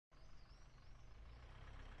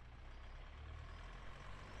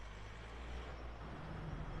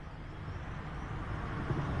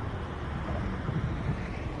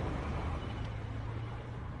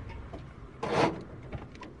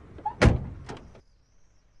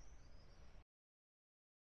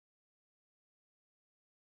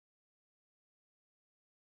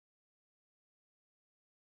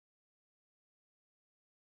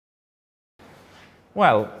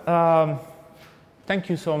Well, thank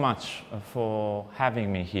you so much for having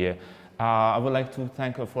me here. I would like to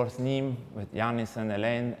thank, of course, Neem with Yanis and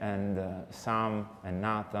Elaine and Sam and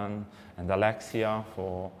Nathan and Alexia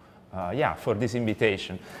for this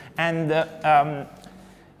invitation. And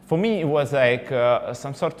for me, it was like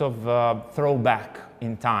some sort of throwback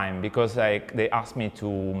in time because they asked me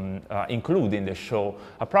to include in the show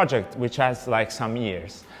a project which has like some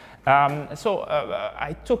years. So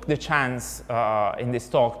I took the chance in this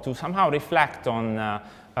talk to somehow reflect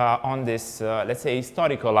on this, let's say,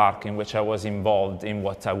 historical arc in which I was involved in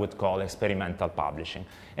what I would call experimental publishing.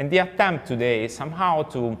 And the attempt today is somehow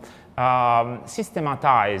to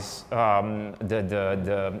systematize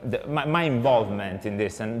my involvement in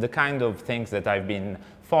this and the kind of things that I've been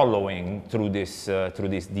following through this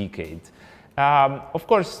decade. Of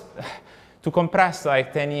course, to compress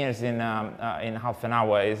like 10 years in half an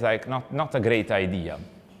hour is like not a great idea.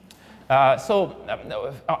 So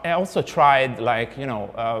I also tried like,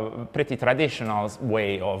 pretty traditional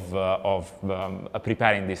way of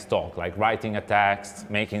preparing this talk, like writing a text,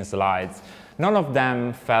 making slides. None of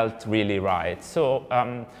them felt really right. So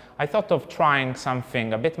I thought of trying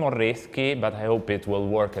something a bit more risky, but I hope it will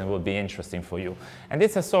work and will be interesting for you. And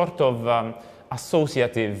it's a sort of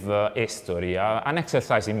associative history, an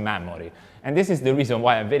exercise in memory. And this is the reason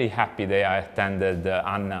why I'm very happy that I attended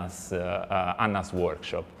Anna's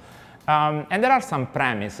workshop. And there are some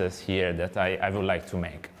premises here that I would like to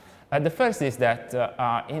make. The first is that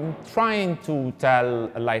in trying to tell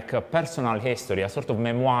like a personal history, a sort of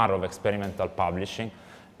memoir of experimental publishing,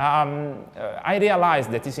 I realized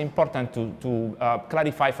that it's important to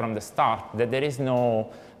clarify from the start that there is no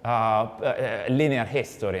linear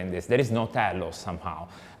history in this. There is no telos somehow.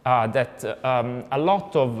 That a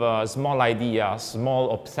lot of small ideas, small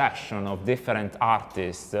obsession of different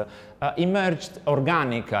artists emerged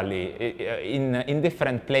organically in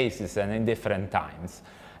different places and in different times.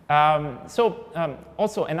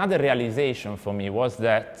 Also another realization for me was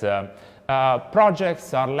that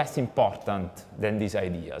projects are less important than these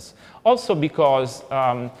ideas. Also because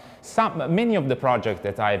many of the projects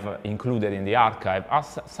that I've included in the archive are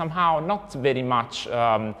somehow not very much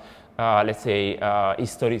let's say,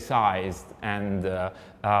 historicized and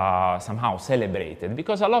somehow celebrated,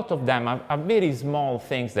 because a lot of them are very small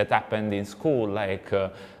things that happened in school, like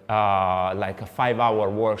a 5-hour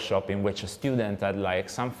workshop in which a student had like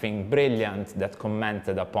something brilliant that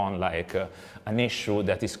commented upon like an issue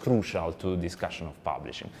that is crucial to discussion of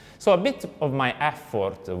publishing. So a bit of my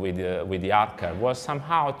effort with the archive was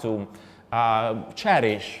somehow to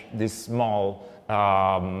cherish these small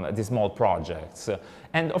projects.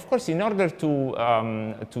 And of course, in order to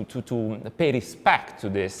pay respect to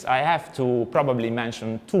this, I have to probably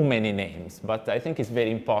mention too many names, but I think it's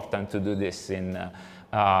very important to do this maybe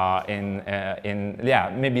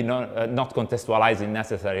not contextualizing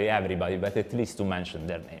necessarily everybody, but at least to mention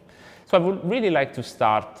their name. So I would really like to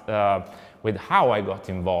start with how I got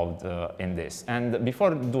involved in this. And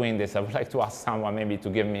before doing this, I would like to ask someone maybe to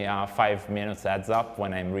give me a 5 minutes heads up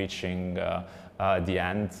when I'm reaching the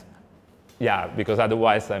end. Yeah, because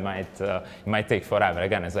otherwise it might take forever.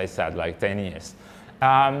 Again, as I said, like 10 years.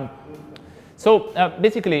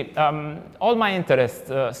 Basically, all my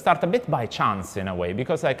interests start a bit by chance in a way,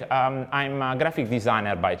 because like I'm a graphic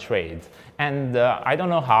designer by trade, and I don't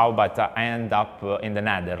know how, but I end up in the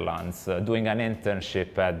Netherlands doing an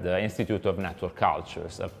internship at the Institute of Network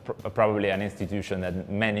Cultures, probably an institution that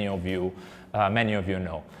many of you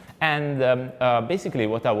know. And basically,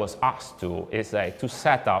 what I was asked to is like to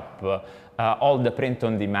set up all the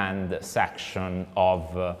print-on-demand section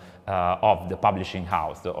of the publishing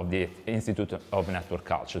house of the Institute of Network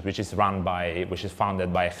Cultures, which is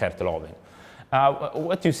founded by Gert Lovin.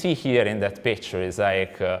 What you see here in that picture is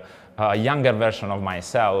like a younger version of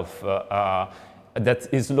myself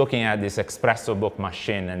that is looking at this espresso book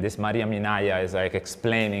machine, and this Maria Minaya is like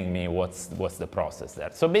explaining me what's the process there.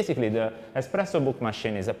 So basically, the espresso book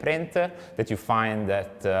machine is a printer that you find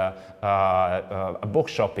at a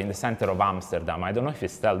bookshop in the center of Amsterdam. I don't know if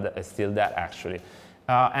it's still there actually.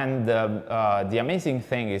 And the amazing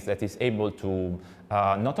thing is that it's able to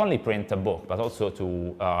not only print a book, but also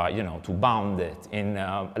to to bound it in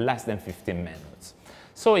less than 15 minutes.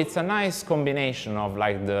 So it's a nice combination of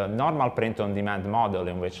like the normal print-on-demand model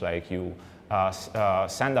in which like you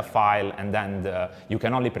send a file and then you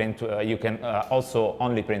can also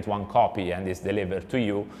only print one copy and it's delivered to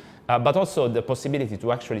you, but also the possibility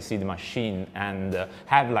to actually see the machine and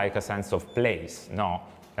have like a sense of place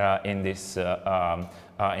in this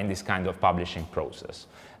kind of publishing process.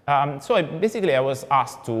 So basically, I was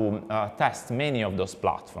asked to test many of those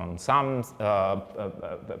platforms, some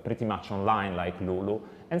pretty much online like Lulu,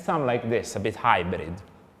 and some like this, a bit hybrid.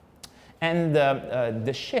 And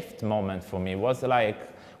the shift moment for me was like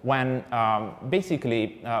when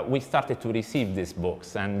basically we started to receive these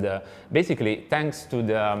books. And basically, thanks to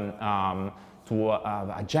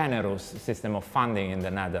a generous system of funding in the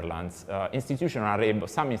Netherlands, some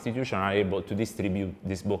institutions are able to distribute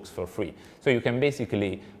these books for free. So you can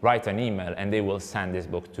basically write an email and they will send this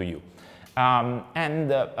book to you.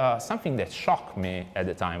 Something that shocked me at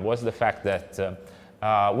the time was the fact that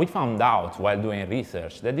we found out while doing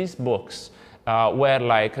research that these books were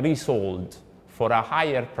like resold for a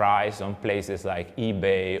higher price on places like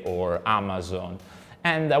eBay or Amazon.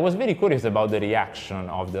 And I was very curious about the reaction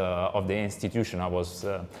of the institution I was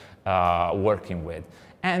working with.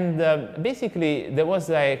 And basically, there was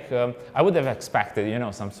like, I would have expected, you know,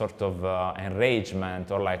 some sort of enragement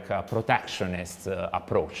or like a protectionist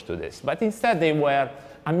approach to this. But instead, they were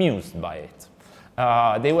amused by it.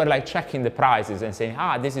 They were like checking the prices and saying,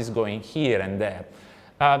 ah, this is going here and there.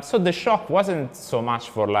 So the shock wasn't so much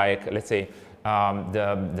for like, let's say,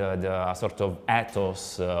 the sort of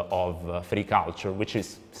ethos of free culture, which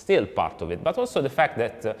is still part of it, but also the fact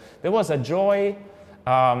that there was a joy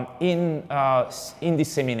in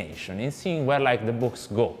dissemination, in seeing where like the books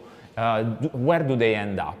go. Where do they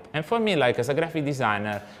end up? And for me, like as a graphic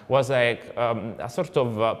designer, was like a sort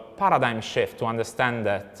of paradigm shift to understand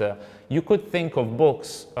that you could think of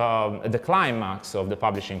books, the climax of the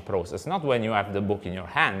publishing process, not when you have the book in your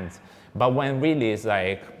hand, but when really it's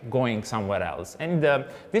like going somewhere else. And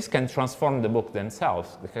this can transform the book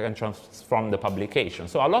themselves, it can transform the publication.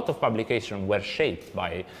 So a lot of publications were shaped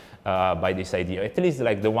by this idea, at least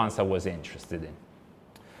like the ones I was interested in.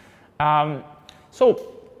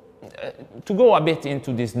 To go a bit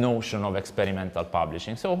into this notion of experimental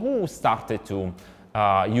publishing, so who started to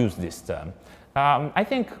use this term? I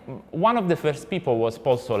think one of the first people was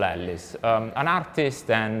Paul Solellis, an artist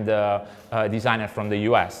and designer from the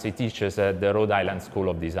US. He teaches at the Rhode Island School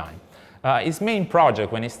of Design. His main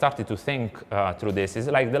project, when he started to think through this, is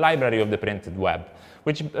like the library of the printed web,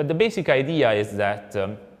 which the basic idea is that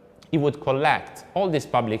he would collect all this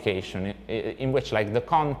publication in which like the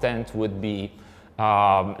content would be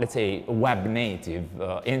let's say, web native,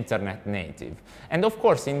 internet native. And of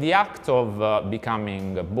course, in the act of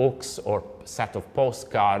becoming books or set of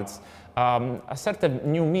postcards, a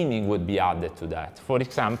certain new meaning would be added to that. For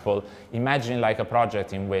example, imagine like a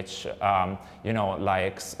project in which, you know,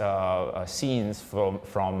 like scenes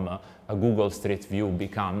from a Google Street View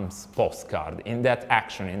becomes postcard. In that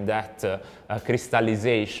action, in that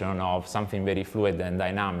crystallization of something very fluid and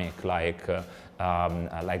dynamic like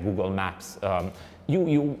Google Maps,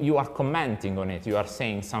 you are commenting on it, you are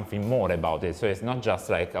saying something more about it, so it's not just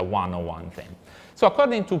like a one-on-one thing. So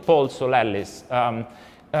according to Paul Solellis,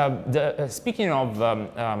 speaking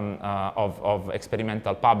of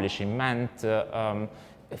experimental publishing meant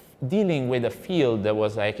dealing with a field that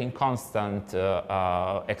was like in constant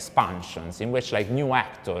expansions, in which like new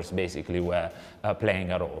actors basically were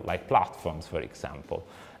playing a role, like platforms, for example.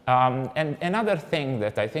 And another thing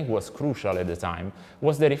that I think was crucial at the time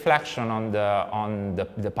was the reflection on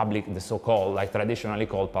the public, the so-called, like traditionally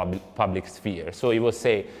called public sphere. So he would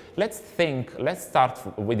say, let's start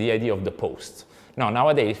with the idea of the post. Now,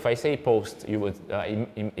 nowadays, if I say post, you would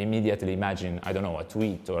immediately imagine, I don't know, a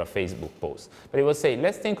tweet or a Facebook post. But he would say,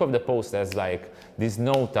 let's think of the post as like this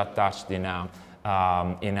note attached in a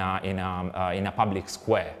public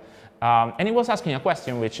square. And he was asking a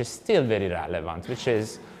question which is still very relevant, which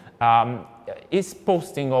is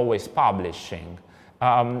posting always publishing?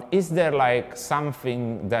 Is there like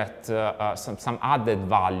something that, some added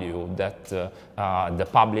value that the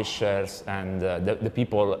publishers and the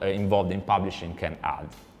people involved in publishing can add?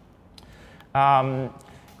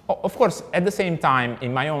 Of course, at the same time,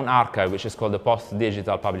 in my own archive, which is called the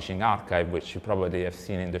Post-Digital Publishing Archive, which you probably have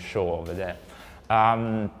seen in the show over there,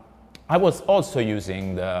 I was also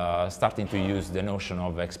starting to use the notion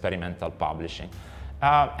of experimental publishing.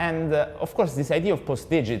 Of course, this idea of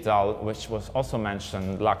post-digital, which was also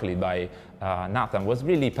mentioned luckily by Nathan, was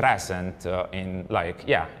really present in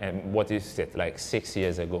what is it, like 6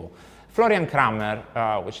 years ago. Florian Kramer,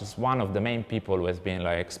 which is one of the main people who has been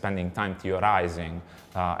like spending time theorizing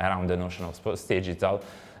around the notion of post-digital,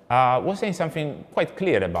 was saying something quite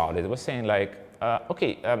clear about it. It was saying like,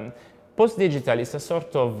 post-digital is a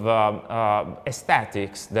sort of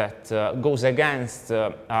aesthetics that goes against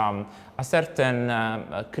a certain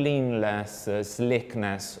cleanness,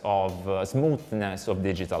 slickness, smoothness of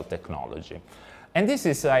digital technology. And this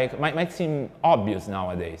is like, might seem obvious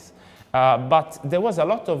nowadays. But there was a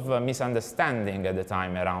lot of misunderstanding at the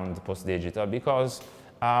time around post-digital because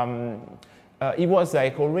it was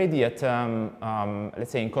like already a term,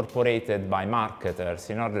 let's say, incorporated by marketers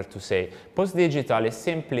in order to say post-digital is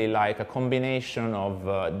simply like a combination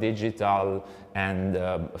of digital and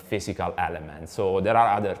physical elements. So there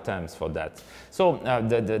are other terms for that. So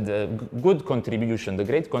the good contribution, the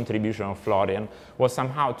great contribution of Florian was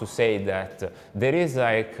somehow to say that there is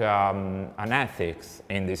like an ethics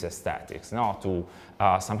in this aesthetics, no? To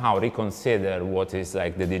somehow reconsider what is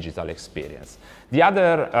like the digital experience. The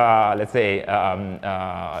other, let's say,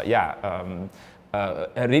 a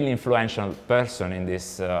really influential person in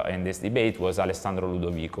this debate was Alessandro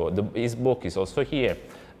Ludovico. His book is also here,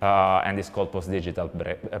 and it's called Post-Digital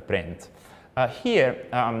Print.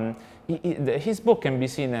 His book can be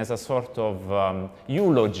seen as a sort of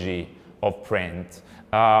eulogy of print.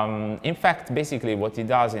 In fact, basically what he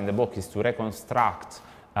does in the book is to reconstruct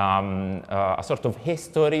a sort of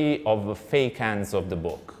history of fake ends of the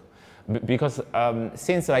book. Because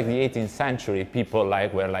since like the 18th century, people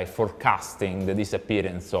were like forecasting the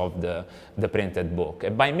disappearance of the printed book.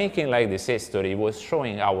 And by making like this history, he was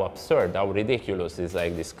showing how absurd, how ridiculous is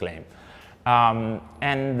like this claim.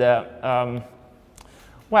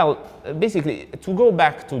 Well, basically, to go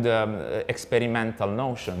back to the experimental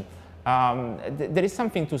notion, there is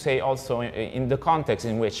something to say also in the context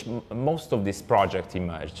in which most of this project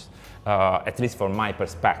emerged, at least from my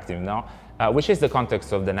perspective, no? Which is the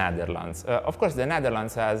context of the Netherlands. Of course, the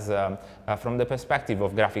Netherlands has, from the perspective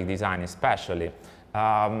of graphic design especially,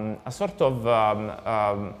 a sort of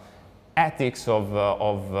ethics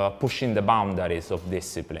of pushing the boundaries of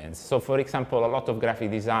disciplines. So, for example, a lot of graphic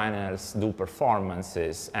designers do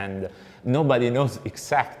performances, and nobody knows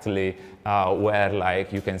exactly where,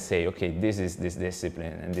 like, you can say, okay, this is this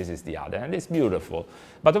discipline and this is the other, and it's beautiful.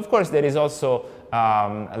 But of course, there is also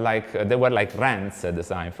there were like rants at the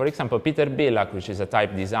time. For example, Peter Billack, which is a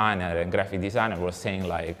type designer and graphic designer, was saying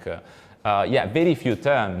like, yeah, very few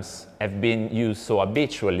terms have been used so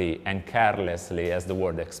habitually and carelessly as the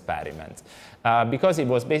word experiment, because it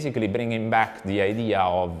was basically bringing back the idea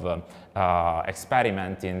of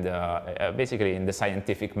experiment in the, basically in the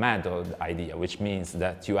scientific method idea, which means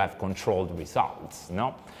that you have controlled results,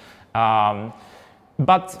 no?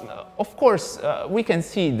 But of course, we can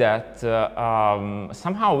see that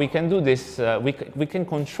somehow we can do this, we can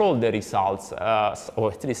control the results,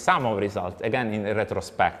 or at least some of the results, again, in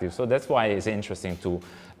retrospective. So that's why it's interesting to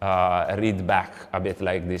read back a bit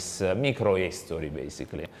like this micro-history,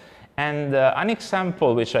 basically. And an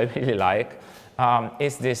example which I really like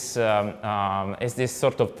is this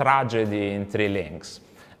sort of tragedy in three links.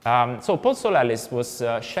 So Paul Solelis was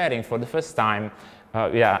sharing for the first time.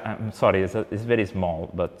 Yeah, I'm sorry, it's very small,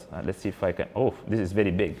 but let's see if I can. Oh, this is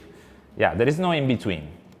very big. Yeah, there is no in between.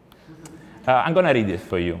 I'm going to read it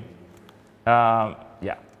for you.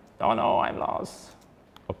 Yeah. Oh, no, I'm lost.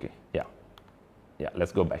 OK, yeah. Yeah,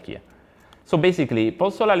 let's go back here. So basically,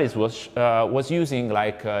 Paul Solelis was using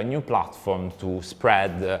like a new platform to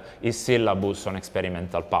spread his syllabus on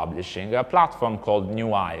experimental publishing, a platform called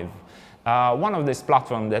New Hive. One of these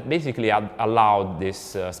platforms that basically allowed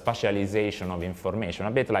this spatialization of information,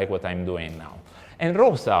 a bit like what I'm doing now. And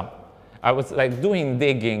Rosa, I was like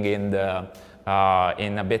digging in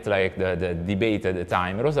a bit like the debate at the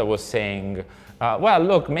time. Rosa was saying, well,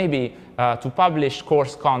 look, maybe to publish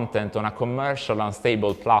course content on a commercial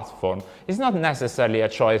unstable platform is not necessarily a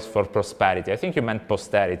choice for prosperity. I think you meant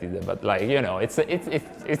posterity, but like, you know, it's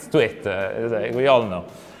Twitter, like we all know.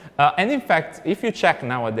 And in fact, if you check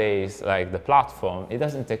nowadays, like the platform, it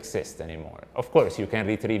doesn't exist anymore. Of course, you can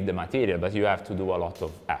retrieve the material, but you have to do a lot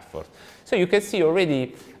of effort. So you can see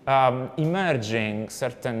already emerging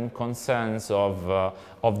certain concerns of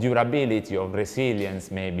durability, of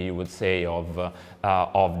resilience, maybe you would say,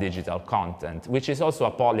 of digital content, which is also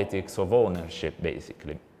a politics of ownership,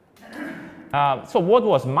 basically. So what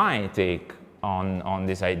was my take on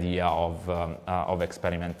this idea of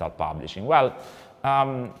experimental publishing? Well,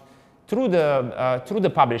 through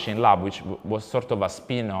the publishing lab, which was sort of a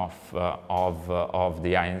spin-off of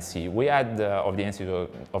the INC, we had of the Institute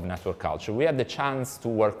of Network Culture, we had the chance to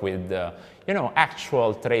work with you know,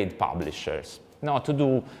 actual trade publishers, to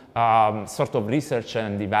do sort of research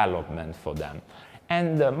and development for them.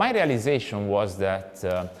 And my realization was that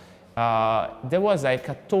there was like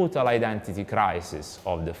a total identity crisis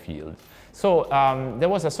of the field. So there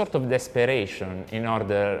was a sort of desperation in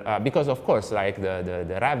order, because of course like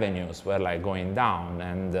the revenues were like going down,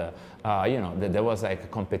 and you know, there was like a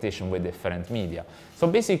competition with different media. So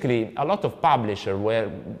basically a lot of publishers were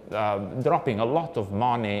dropping a lot of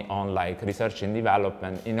money on like research and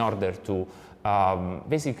development in order to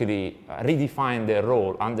basically redefine their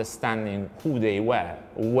role, understanding who they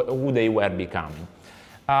were becoming.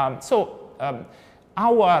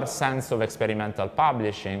 Our sense of experimental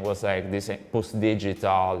publishing was like this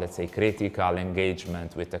post-digital, let's say, critical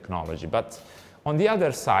engagement with technology. But on the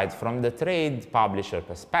other side, from the trade publisher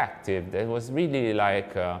perspective, there was really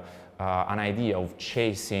like an idea of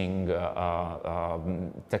chasing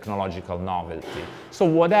technological novelty. So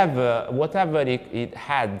whatever it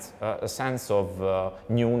had a sense of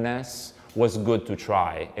newness was good to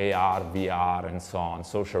try, AR, VR, and so on,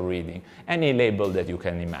 social reading, any label that you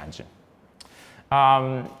can imagine.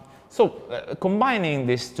 Combining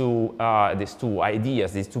these two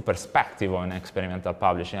ideas, these two perspectives on experimental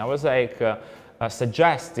publishing, I was like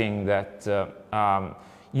suggesting that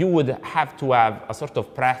you would have to have a sort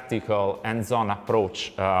of practical hands-on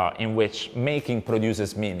approach in which making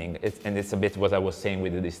produces meaning, and it's a bit what I was saying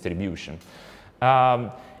with the distribution.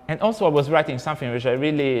 And also I was writing something which I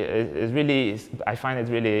find it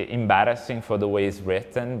really embarrassing for the way it's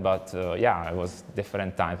written, but yeah, it was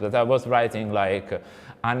different times. But I was writing like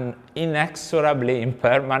an inexorably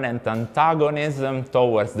impermanent antagonism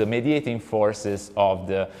towards the mediating forces of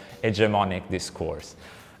the hegemonic discourse.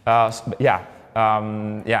 Yeah,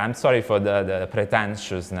 I'm sorry for the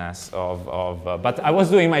pretentiousness but I was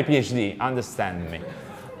doing my PhD, understand me.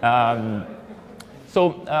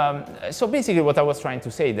 So basically what I was trying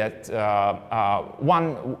to say that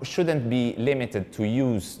one shouldn't be limited to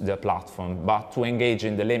use the platform, but to engage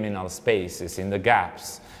in the liminal spaces, in the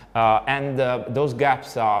gaps. And those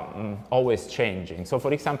gaps are always changing. So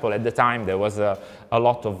for example, at the time there was a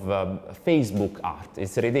lot of Facebook art.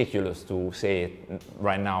 It's ridiculous to say it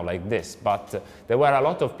right now like this, but there were a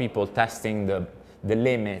lot of people testing the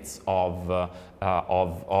limits of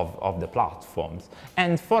the platforms.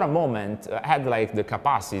 And for a moment, had like the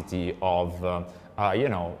capacity of,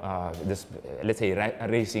 this, let's say,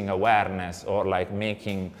 raising awareness or like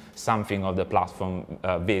making something of the platform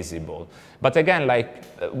visible. But again, like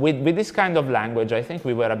with this kind of language, I think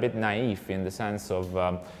we were a bit naive in the sense of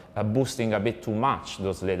boosting a bit too much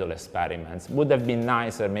those little experiments. Would have been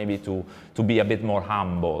nicer maybe to be a bit more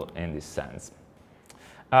humble in this sense.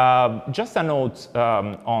 Just a note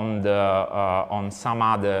on some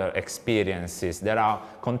other experiences that are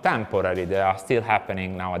contemporary, that are still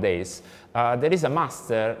happening nowadays. There is a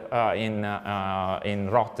master in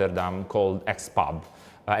Rotterdam called XPub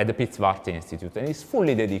at the Pitt Institute, and it's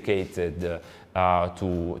fully dedicated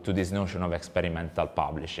to this notion of experimental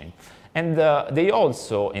publishing. And they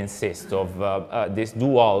also insist of this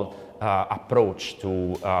dual approach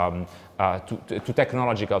to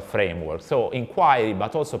technological framework. So inquiry,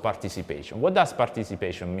 but also participation. What does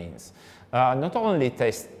participation mean? Not only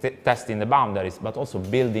testing the boundaries, but also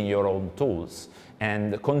building your own tools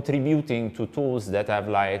and contributing to tools that have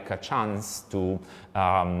like a chance to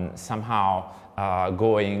somehow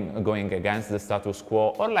going against the status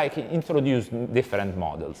quo, or like introduce different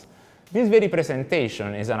models. This very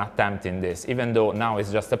presentation is an attempt in this, even though now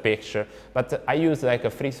it's just a picture, but I use like a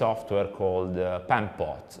free software called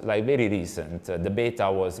PenPot, like very recent. The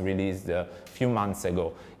beta was released a few months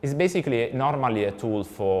ago. It's basically normally a tool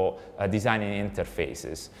for designing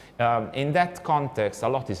interfaces. In that context, a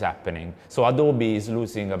lot is happening. So Adobe is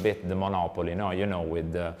losing a bit the monopoly,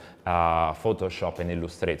 with Photoshop and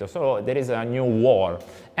Illustrator. So there is a new war.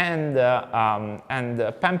 And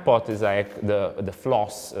PenPot is like the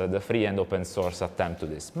floss, the free and open source attempt to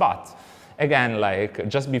this. But again, like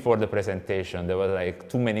just before the presentation, there were like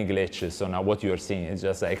too many glitches. So now what you're seeing is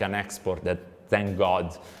just like an export that, thank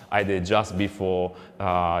God, I did just before.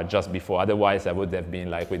 Otherwise, I would have been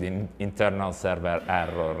like with an internal server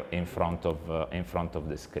error in front of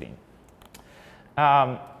the screen.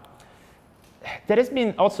 There has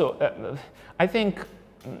been also, I think,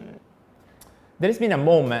 there has been a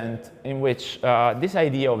moment in which this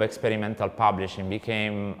idea of experimental publishing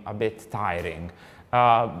became a bit tiring.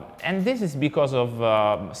 And this is because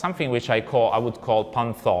of something which I would call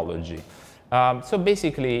panthology. So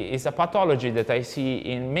basically, it's a pathology that I see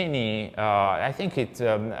in many, I think it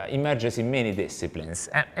emerges in many disciplines.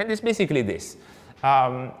 And it's basically this.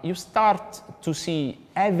 You start to see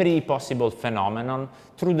every possible phenomenon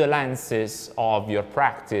through the lenses of your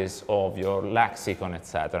practice, of your lexicon,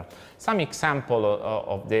 etc. Some example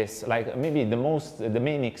of this, like maybe the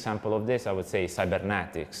main example of this, I would say, is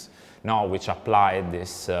cybernetics. now which applied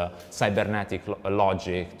this cybernetic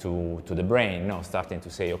logic to the brain, starting to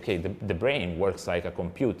say, okay, the brain works like a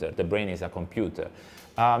computer, the brain is a computer.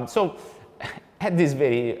 So at this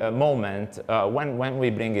very moment, when we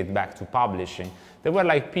bring it back to publishing, there were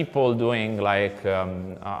like people doing like,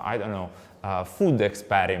 I don't know, food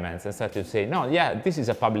experiments and started to say, no, yeah, this is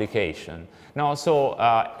a publication. No, so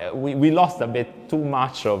we lost a bit too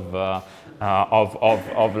much of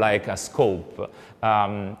like a scope.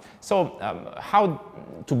 How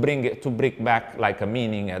to bring back like a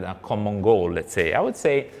meaning and a common goal, let's say? I would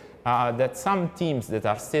say that some themes that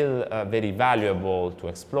are still very valuable to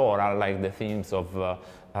explore are like the themes of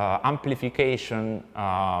amplification,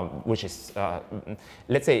 which is,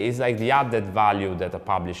 let's say, is like the added value that a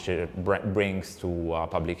publisher brings to a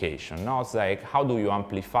publication. No? It's like, how do you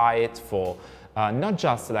amplify it for not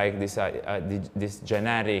just like this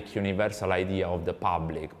generic universal idea of the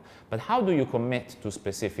public, but how do you commit to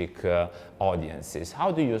specific audiences?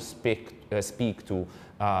 How do you speak to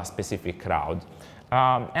a specific crowd?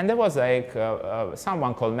 And there was like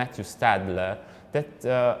someone called Matthew Stadler that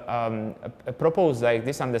proposed like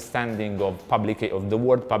this understanding of the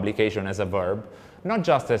word publication as a verb, not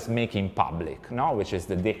just as making public, no, which is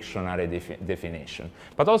the dictionary definition,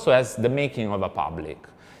 but also as the making of a public.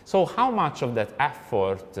 So how much of that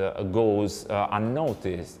effort goes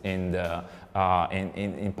unnoticed in the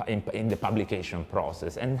publication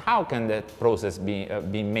process, and how can that process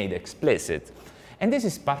be made explicit? And this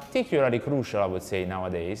is particularly crucial, I would say,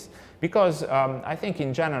 nowadays, because I think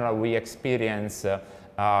in general we experience a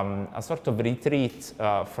sort of retreat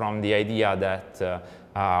from the idea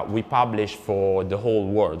that we publish for the whole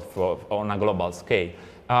world, on a global scale.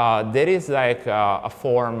 There is like a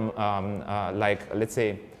form, like, let's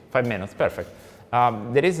say, 5 minutes, perfect.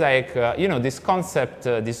 There is like, this concept,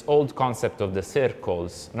 this old concept of the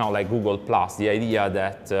circles, like Google+, the idea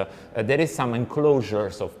that there is some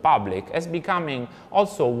enclosures of public as becoming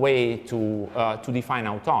also a way to define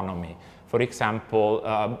autonomy. For example,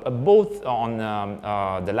 both on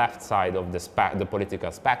the left side of the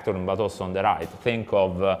political spectrum, but also on the right. Think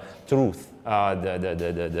of Truth,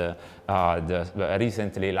 the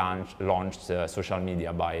recently launched social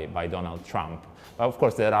media by Donald Trump. Of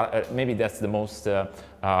course, there are, maybe that's the most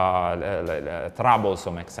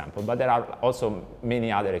troublesome example, but there are also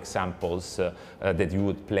many other examples that you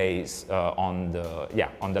would place on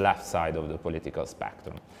the left side of the political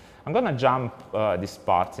spectrum. I'm going to jump this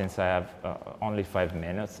part since I have only 5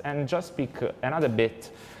 minutes and just speak another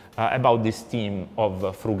bit about this theme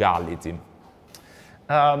of frugality.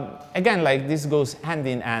 Again, like this goes hand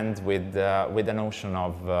in hand with the notion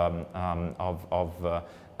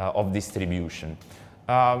of distribution.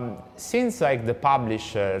 Since like the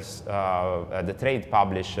publishers, the trade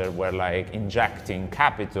publishers were like injecting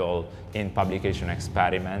capital in publication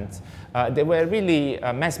experiments, they were really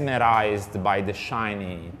mesmerized by the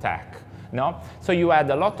shiny tech. No? So you had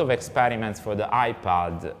a lot of experiments for the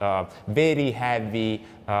iPad, very heavy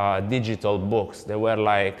digital books. They were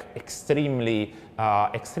like extremely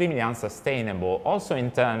unsustainable, also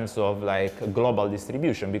in terms of like global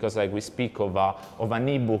distribution, because like we speak of an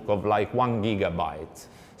ebook of like 1 gigabyte.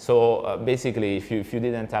 So basically, if you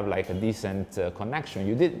didn't have like a decent connection,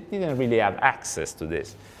 you didn't really have access to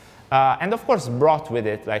this. And of course, brought with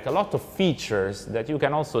it like a lot of features that you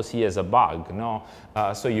can also see as a bug. No?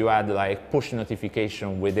 So you had like push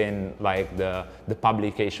notification within like the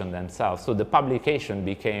publication themselves. So the publication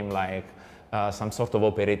became like some sort of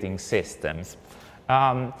operating systems.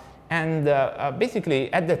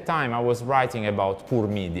 Basically, at that time, I was writing about poor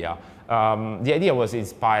media. The idea was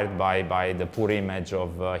inspired by the poor image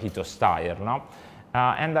of Hito Steyer. No?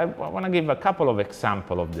 And I want to give a couple of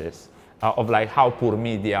examples of this. Of like how poor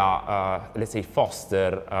media, let's say,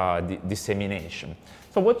 foster dissemination.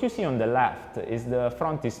 So what you see on the left is the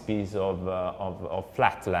frontispiece of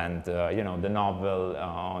Flatland, the novel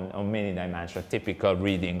on many dimensions, typical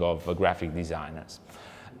reading of graphic designers.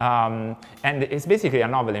 And it's basically a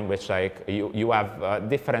novel in which like you have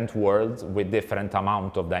different worlds with different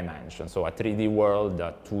amount of dimensions. So a 3D world,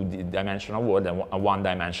 a 2D-dimensional world, and a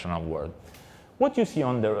one-dimensional world. What you see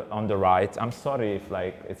on the right, I'm sorry if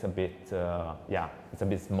like it's a bit, it's a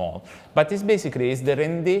bit small, but it's basically the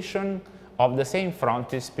rendition of the same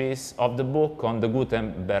frontispiece of the book on the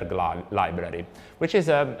Gutenberg library, which is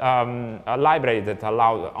a library that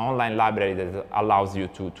online library that allows you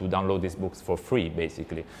to download these books for free,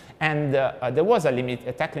 basically. And there was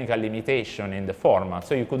a technical limitation in the format,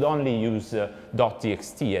 so you could only use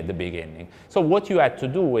 .txt at the beginning. So what you had to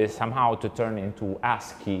do is somehow to turn into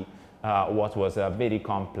ASCII what was a very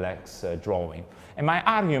complex drawing. And my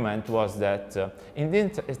argument was that in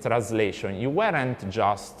this translation, you weren't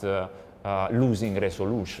just losing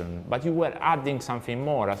resolution, but you were adding something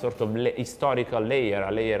more, a sort of historical layer,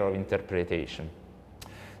 a layer of interpretation.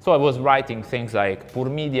 So I was writing things like poor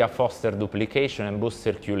media foster duplication and boost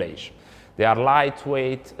circulation. They are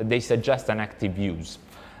lightweight, they suggest an active use.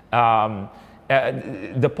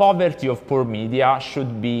 The poverty of poor media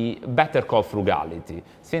should be better called frugality,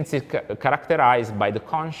 since it's characterized by the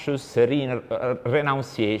conscious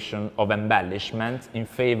renunciation of embellishment in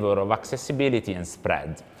favor of accessibility and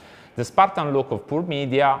spread. The Spartan look of poor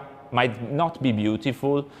media might not be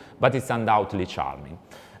beautiful, but it's undoubtedly charming.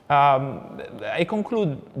 I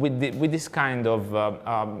conclude with this kind of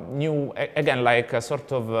new, again, like a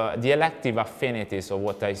sort of the elective affinities of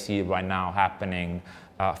what I see right now happening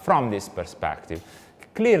from this perspective.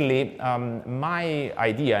 Clearly, my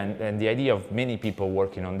idea and the idea of many people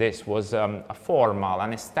working on this was a formal,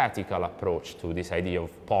 an aesthetical approach to this idea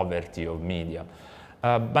of poverty of media.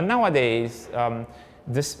 But nowadays,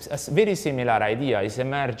 this very similar idea is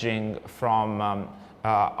emerging from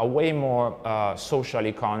a way more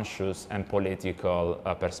socially conscious and political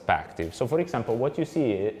perspective. So for example, what you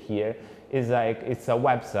see here is like, it's a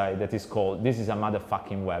website that is called, this is a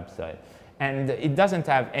motherfucking website. And it doesn't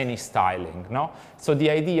have any styling, no? So the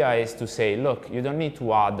idea is to say, look, you don't need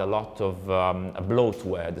to add a lot of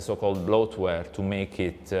bloatware, the so-called bloatware, to make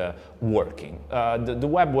it working. The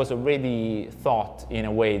web was already thought in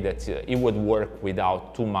a way that it would work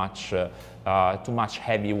without too much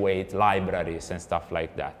heavyweight libraries and stuff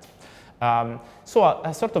like that. So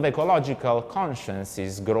a sort of ecological conscience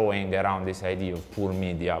is growing around this idea of poor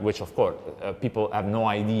media, which of course people have no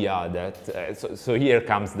idea that, so here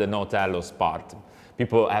comes the no telos part.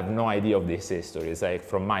 People have no idea of this history. It's like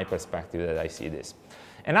from my perspective that I see this.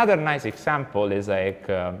 Another nice example is like,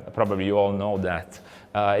 probably you all know that,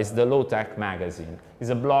 is the Low Tech magazine.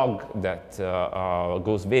 It's a blog that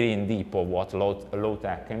goes very in deep of what low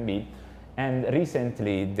tech can be. And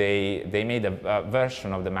recently, they made a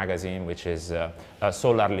version of the magazine which is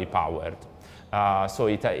solarly powered. So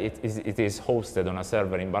it is hosted on a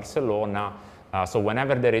server in Barcelona. So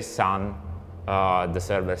whenever there is sun, the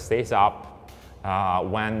server stays up.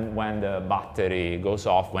 When the battery goes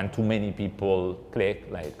off, when too many people click,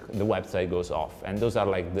 like the website goes off. And those are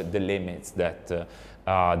like the limits that the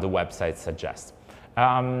website suggests.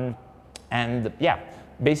 And yeah.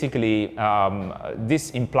 Basically,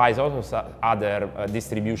 this implies also other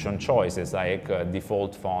distribution choices like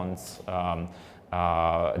default fonts,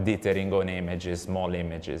 dithering on images, small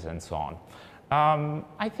images, and so on.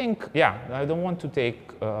 I think, yeah, I don't want to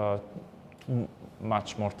take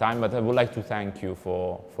much more time, but I would like to thank you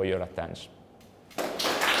for your attention.